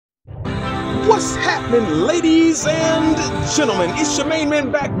What's happening, ladies and gentlemen? It's your main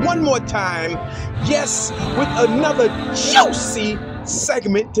man back one more time. Yes, with another juicy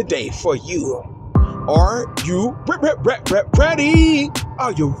segment today for you. Are you ready?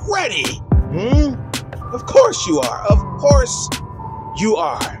 Are you ready? Of course you are. Of course you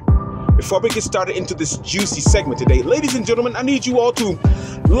are. Before we get started into this juicy segment today, ladies and gentlemen, I need you all to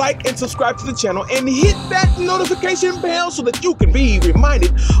like and subscribe to the channel and hit that notification bell so that you can be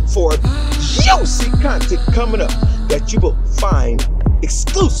reminded for juicy content coming up that you will find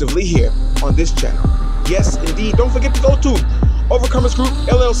exclusively here on this channel. Yes, indeed. Don't forget to go to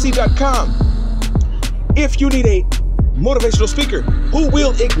overcomersgroupllc.com. If you need a motivational speaker who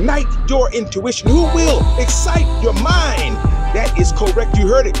will ignite your intuition, who will excite your mind, that is correct. You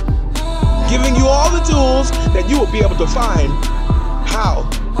heard it. Giving you all the tools that you will be able to find how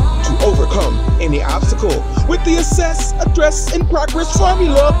to overcome any obstacle with the assess, address, and progress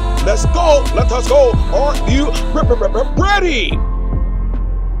formula. Let's go. Let us go. Are you ready?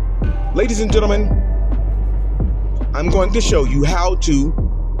 Ladies and gentlemen, I'm going to show you how to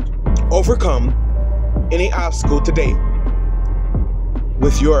overcome any obstacle today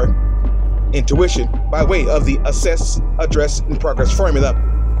with your intuition by way of the assess, address, and progress formula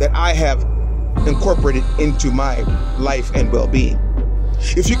that I have incorporated into my life and well-being.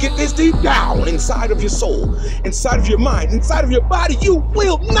 If you get this deep down inside of your soul, inside of your mind, inside of your body, you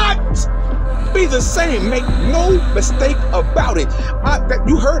will not be the same. Make no mistake about it.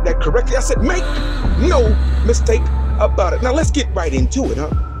 You heard that correctly. I said make no mistake about it. Now let's get right into it,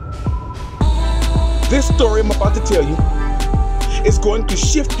 This story I'm about to tell you is going to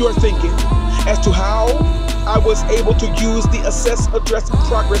shift your thinking as to how I was able to use the assess, address, and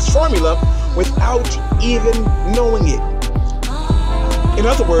progress formula without even knowing it. In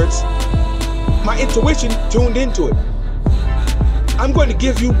other words, my intuition tuned into it. I'm going to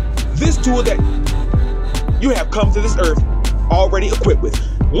give you this tool that you have come to this earth already equipped with.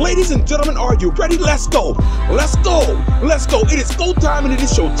 Ladies and gentlemen, are you ready? Let's go. Let's go. Let's go. It is go time and it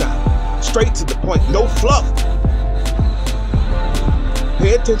is show time. Straight to the point. No fluff.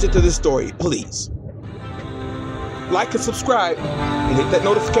 Pay attention to this story, please. Like and subscribe and hit that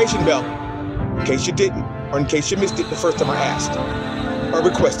notification bell in case you didn't, or in case you missed it the first time I asked or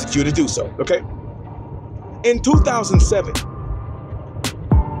requested you to do so, okay? In 2007,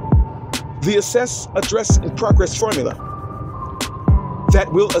 the assess, address, and progress formula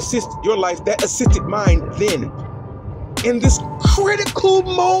that will assist your life, that assisted mine then, in this critical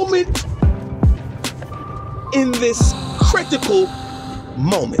moment,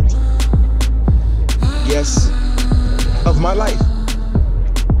 yes, of my life.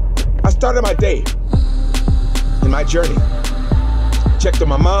 I started my day in my journey. Checked on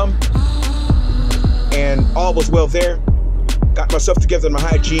my mom, and all was well there. Got myself together in my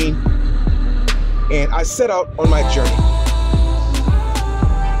hygiene, and I set out on my journey.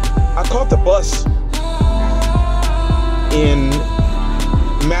 I caught the bus in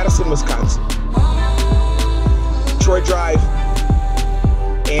Madison, Wisconsin, Troy Drive,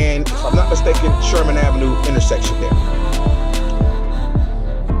 and if I'm not mistaken, Sherman Avenue intersection there.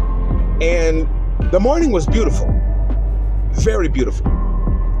 And the morning was beautiful, very beautiful.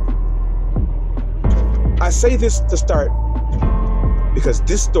 I say this to start because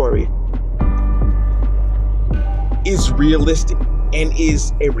this story is realistic and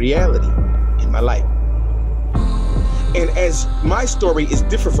is a reality in my life. And as my story is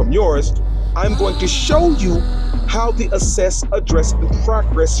different from yours, I'm going to show you how the assess, address, and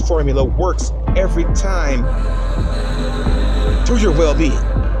progress formula works every time to your well-being.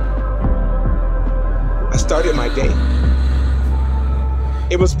 I started my day.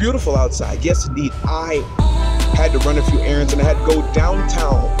 It was beautiful outside. Yes, indeed. I had to run a few errands and I had to go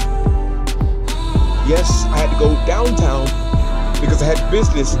downtown. Yes, I had to go downtown because I had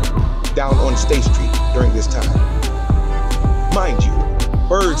business down on State Street during this time. Mind you,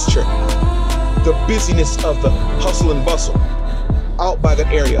 birds chirping, the busyness of the hustle and bustle out by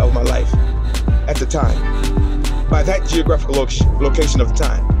that area of my life at the time, by that geographical location of the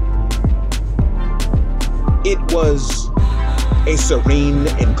time. It was a serene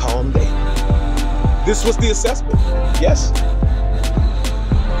and calm day. This was the assessment. Yes.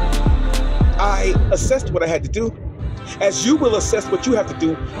 I assessed what I had to do, as you will assess what you have to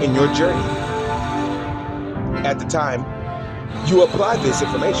do in your journey. At the time, you apply this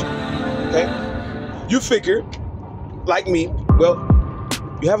information, okay? You figure, like me, well,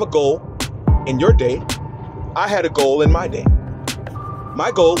 you have a goal in your day. I had a goal in my day.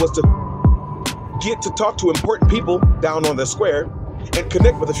 My goal was to get to talk to important people down on the square and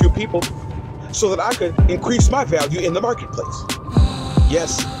connect with a few people so that I could increase my value in the marketplace.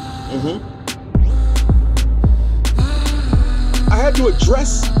 Yes. I had to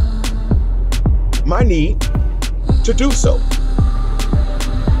address my need to do so.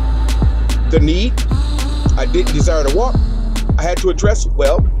 The need, I didn't desire to walk. I had to address,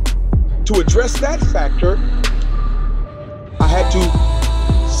 well, to address that factor, I had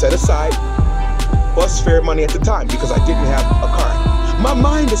to set aside bus fare money at the time because I didn't have a car. My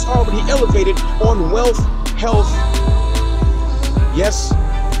mind is already elevated on wealth, health, yes,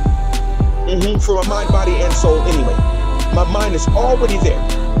 for my mind, body, and soul anyway. My mind is already there,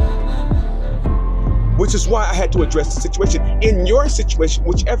 which is why I had to address the situation. In your situation,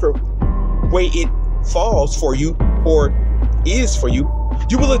 whichever way it falls for you or is for you,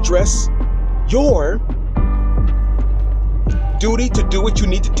 you will address your duty to do what you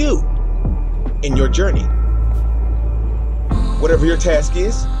need to do in your journey. Whatever your task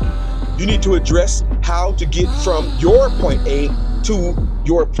is, you need to address how to get from your point A to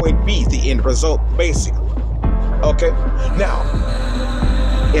your point B, the end result, basically. Okay? Now,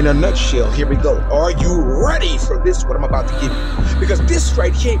 in a nutshell, here we go. Are you ready for this, what I'm about to give you? Because this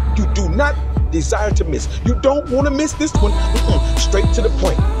right here, you do not desire to miss. You don't want to miss this one. Straight to the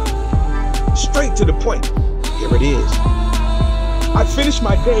point. Straight to the point. Here it is. I finished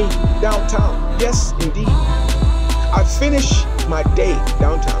my day downtown. Yes, indeed. I finished my day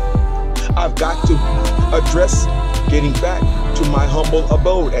downtown. I've got to address getting back to my humble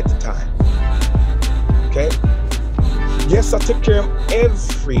abode at the time. Okay? Yes, I took care of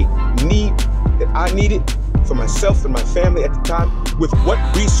every need that I needed for myself and my family at the time with what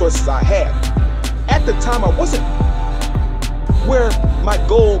resources I had. At the time, I wasn't where my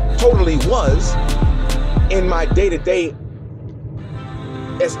goal totally was in my day-to-day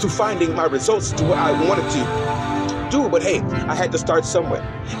as to finding my results to what I wanted to do. But hey, I had to start somewhere.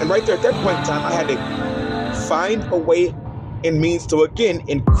 And right there at that point in time, I had to find a way and means to again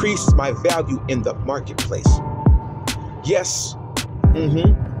increase my value in the marketplace. Yes,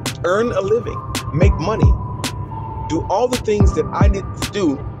 earn a living, make money, do all the things that I need to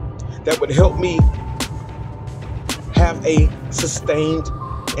do that would help me have a sustained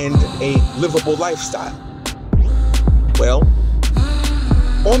and a livable lifestyle. Well,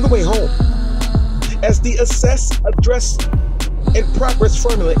 on the way home, as the assess, address, and progress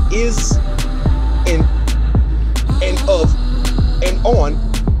formula is in and of and on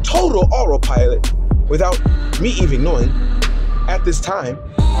total autopilot without me even knowing at this time,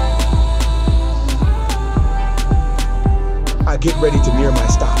 I get ready to near my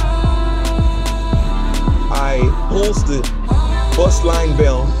stop. I pulls the bus line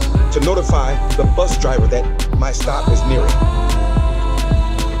bell to notify the bus driver that my stop is nearing.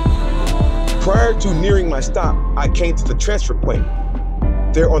 Prior to nearing my stop, I came to the transfer point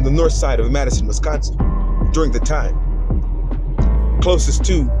there on the north side of Madison, Wisconsin during the time, closest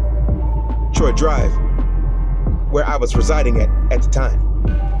to Troy Drive, where I was residing at the time.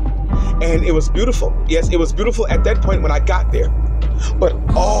 And it was beautiful. Yes, it was beautiful at that point when I got there. But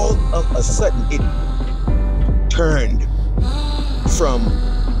all of a sudden, it turned from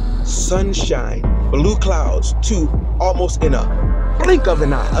sunshine, blue clouds, to almost in a blink of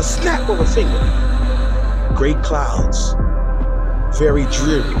an eye, a snap of a finger, gray clouds, very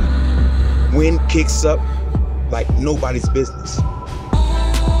dreary. Wind kicks up like nobody's business.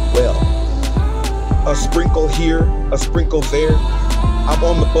 Well, a sprinkle here, a sprinkle there. I'm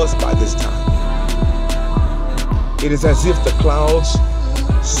on the bus by this time. It is as if the clouds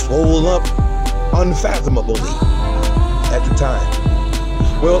swole up unfathomably at the time.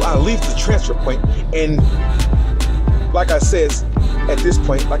 Well, I leave the transfer point, and like I said at this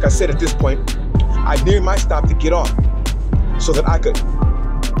point, I neared my stop to get off so that I could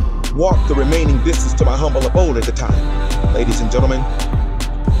walk the remaining distance to my humble abode at the time. Ladies and gentlemen,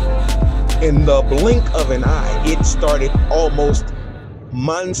 in the blink of an eye, it started almost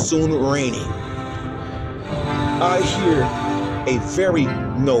monsoon raining.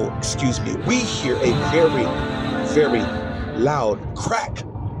 We hear a very, very loud crack.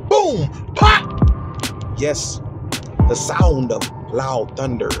 Boom! Pop! Yes, the sound of loud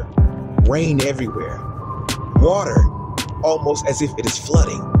thunder, rain everywhere, water almost as if it is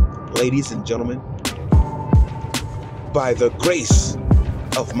flooding. Ladies and gentlemen, by the grace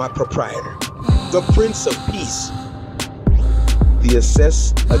of my proprietor, the Prince of Peace, the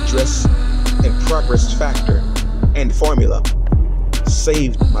assess, address, and progress factor and formula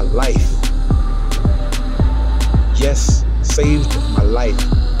saved my life. Yes, saved my life.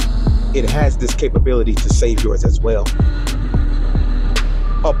 It has this capability to save yours as well.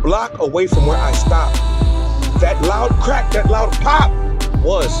 A block away from where I stopped, that loud crack, that loud pop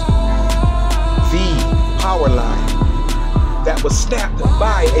was the power line that was snapped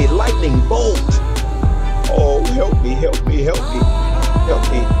by a lightning bolt. Oh, help me, help me, help me,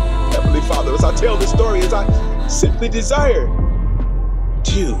 help me. Heavenly Father, as I tell this story, as I simply desire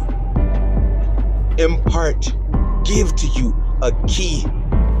to impart, give to you a key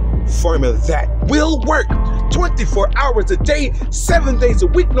formula that will work 24 hours a day, 7 days a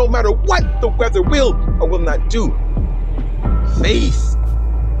week, no matter what the weather will or will not do. Faith.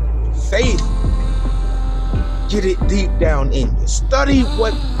 Faith. Get it deep down in you. Study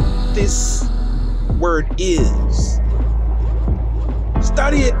what this word is.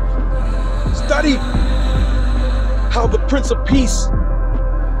 Study it. Study how the Prince of Peace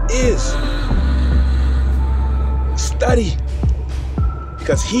is. Study,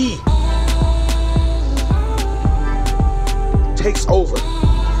 because he takes over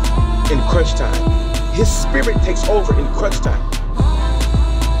in crunch time. His spirit takes over in crunch time.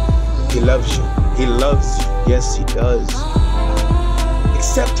 He loves you. He loves you. Yes, he does.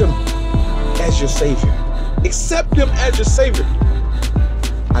 Accept him as your Savior. Accept him as your Savior.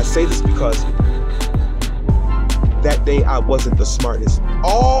 I say this because that day I wasn't the smartest.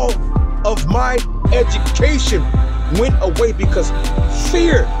 All of my education went away because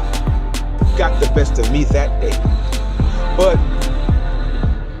fear got the best of me that day. But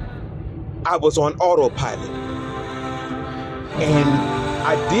I was on autopilot and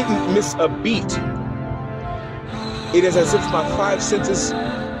I didn't miss a beat. It is as if my 5 senses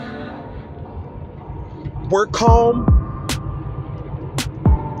were calm,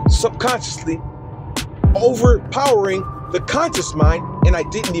 subconsciously overpowering the conscious mind, and I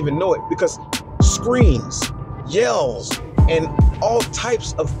didn't even know it because screams, yells, and all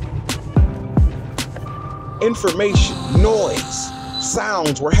types of information, noise,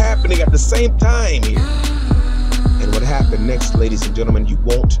 sounds were happening at the same time here. And what happened next, ladies and gentlemen, you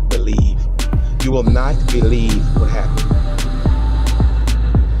won't believe. You will not believe what happened.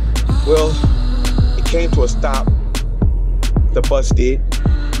 Well, it came to a stop. The bus did.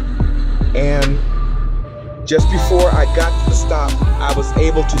 And just before I got to the stop, I was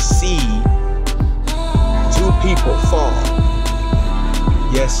able to see 2 people fall.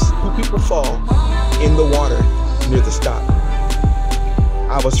 Yes, 2 people fall in the water near the stop.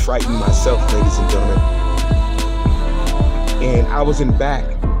 I was frightened myself, ladies and gentlemen. And I was in back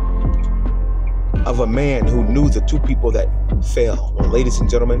of a man who knew the 2 people that fell. Well, ladies and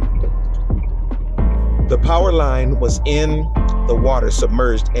gentlemen, the power line was in the water,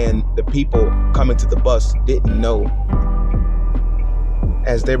 submerged, and the people coming to the bus didn't know.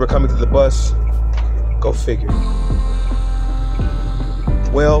 As they were coming to the bus, go figure.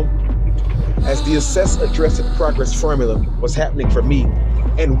 Well, as the assess, address, and progress formula was happening for me,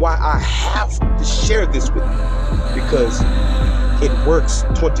 and why I have to share this with you, because it works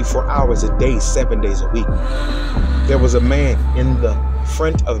 24 hours a day, 7 days a week. There was a man in the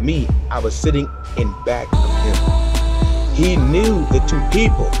front of me. I was sitting in back of him. He knew the 2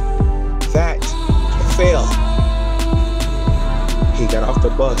 people that fell. He got off the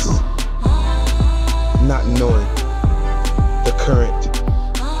bus, not knowing the current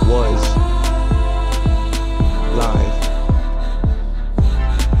was live.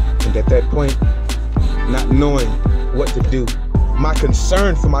 And at that point, not knowing what to do, my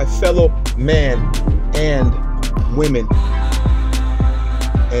concern for my fellow man and women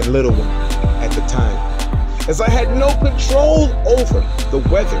and little one at the time, as I had no control over the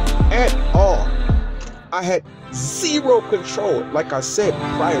weather at all. I had 0 control, like I said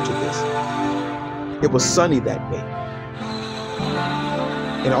prior to this. It was sunny that day.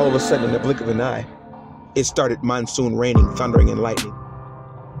 And all of a sudden, in the blink of an eye, it started monsoon raining, thundering, and lightning.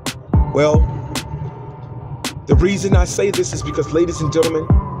 Well, the reason I say this is because, ladies and gentlemen,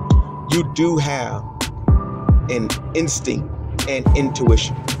 you do have an instinct and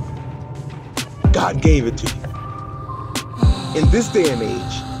intuition. God gave it to you. In this day and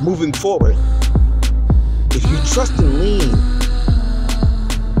age, moving forward, if you trust and lean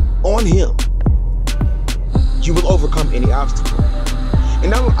on him, you will overcome any obstacle.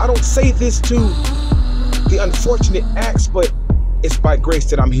 And I don't say this to the unfortunate acts, but it's by grace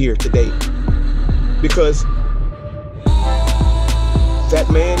that I'm here today. Because that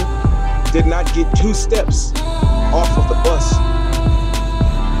man did not get 2 steps off of the bus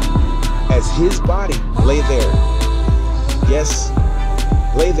as his body lay there. Yes,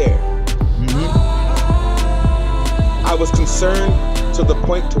 lay there. I was concerned to the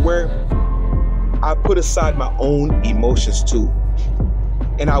point to where I put aside my own emotions too.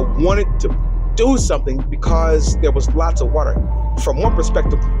 And I wanted to do something because there was lots of water. From one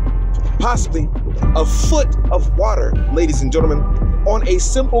perspective, possibly a foot of water, ladies and gentlemen, on a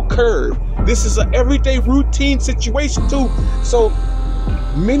simple curve. This is an everyday routine situation too. So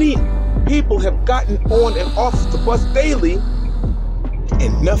many people have gotten on and off the bus daily,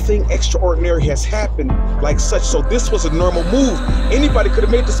 and nothing extraordinary has happened like such. So this was a normal move. Anybody could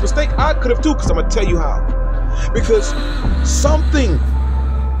have made this mistake. I could have too, because I'm going to tell you how. Because something,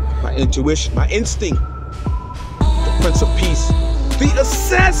 my intuition, my instinct, the Prince of Peace, the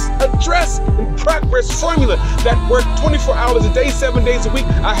assess, address, and progress formula that worked 24 hours a day, 7 days a week.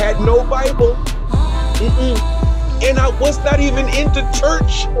 I had no Bible. And I was not even into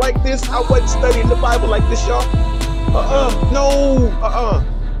church like this. I wasn't studying the Bible like this, y'all.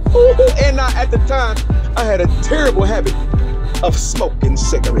 And at the time, I had a terrible habit of smoking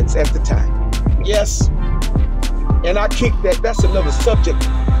cigarettes at the time. Yes. And I kicked that. That's another subject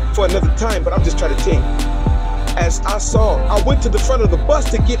for another time, but I'm just trying to tell you. As I went to the front of the bus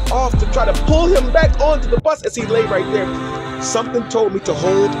to get off to try to pull him back onto the bus as he lay right there. Something told me to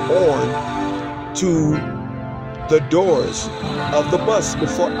hold on to the doors of the bus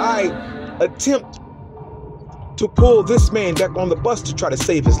before I attempt to pull this man back on the bus to try to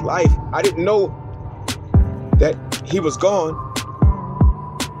save his life. I didn't know that he was gone.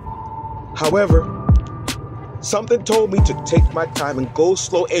 However, something told me to take my time and go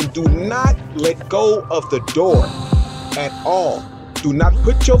slow and do not let go of the door at all. Do not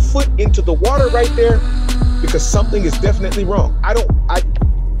put your foot into the water right there, because something is definitely wrong. I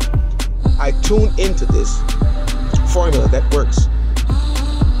tune into this formula that works.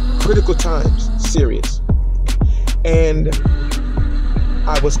 Critical times, serious. And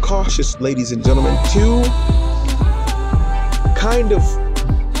I was cautious, ladies and gentlemen, to kind of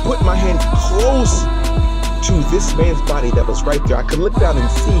put my hand close to this man's body that was right there. I could look down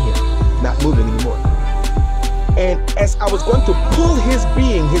and see him not moving anymore. And as I was going to pull his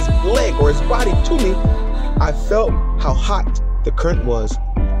being, his leg or his body to me, I felt how hot the current was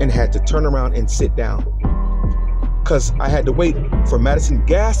and had to turn around and sit down. Because I had to wait for Madison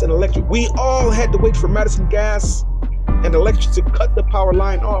Gas and Electric. We all had to wait for Madison Gas and Electric to cut the power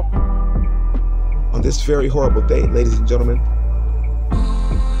line off on this very horrible day, ladies and gentlemen.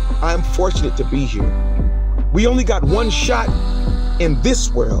 I'm fortunate to be here. We only got one shot in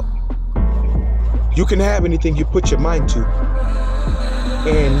this world. You can have anything you put your mind to.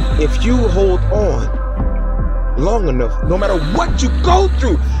 And if you hold on long enough, no matter what you go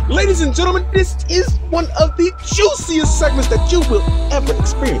through, ladies and gentlemen, this is one of the juiciest segments that you will ever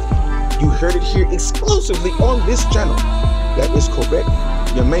experience. You heard it here exclusively on this channel. That is correct.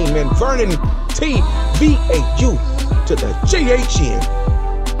 Your main man, Vernon T. V.A.U. to the J.H.N.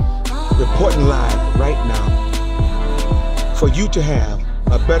 reporting live right now for you to have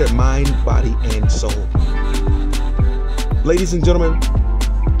a better mind, body, and soul. Ladies and gentlemen,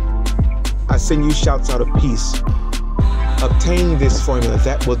 I send you shouts out of peace. Obtain this formula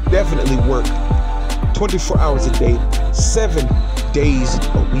that will definitely work 24 hours a day, 7 days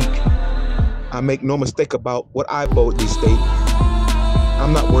a week. I make no mistake about what I boldly state.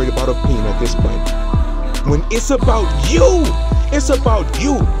 I'm not worried about opinion at this point. When it's about you, it's about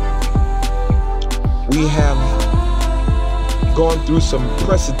you. We have gone through some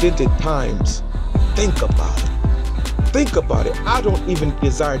precedented times. Think about it. Think about it. I don't even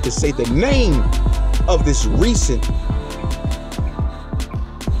desire to say the name of this recent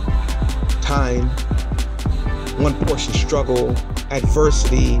time. One portion struggle,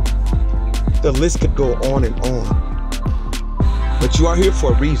 adversity. The list could go on and on. But you are here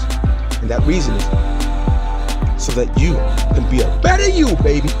for a reason. And that reason is so that you can be a better you,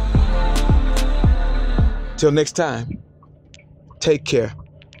 baby. Till next time, take care.